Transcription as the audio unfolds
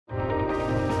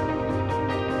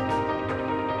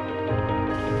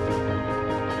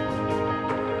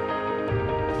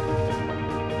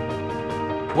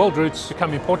World routes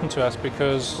become important to us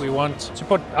because we want to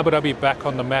put Abu Dhabi back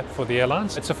on the map for the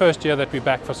airlines. It's the first year that we're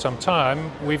back for some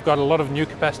time. We've got a lot of new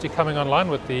capacity coming online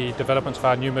with the developments of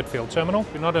our new midfield terminal.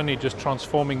 We're not only just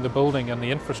transforming the building and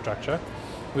the infrastructure,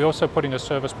 we're also putting a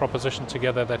service proposition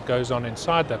together that goes on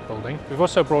inside that building. We've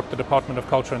also brought the Department of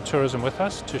Culture and Tourism with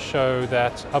us to show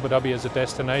that Abu Dhabi is a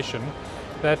destination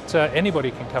that anybody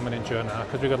can come and enjoy now,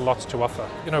 because we've got lots to offer.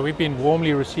 You know, we've been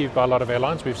warmly received by a lot of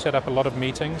airlines. We've set up a lot of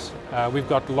meetings. We've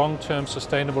got long-term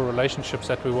sustainable relationships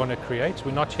that we want to create.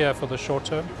 We're not here for the short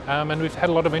term. And we've had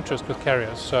a lot of interest with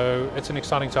carriers. So it's an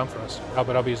exciting time for us.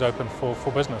 Abu Dhabi is open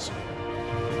for business.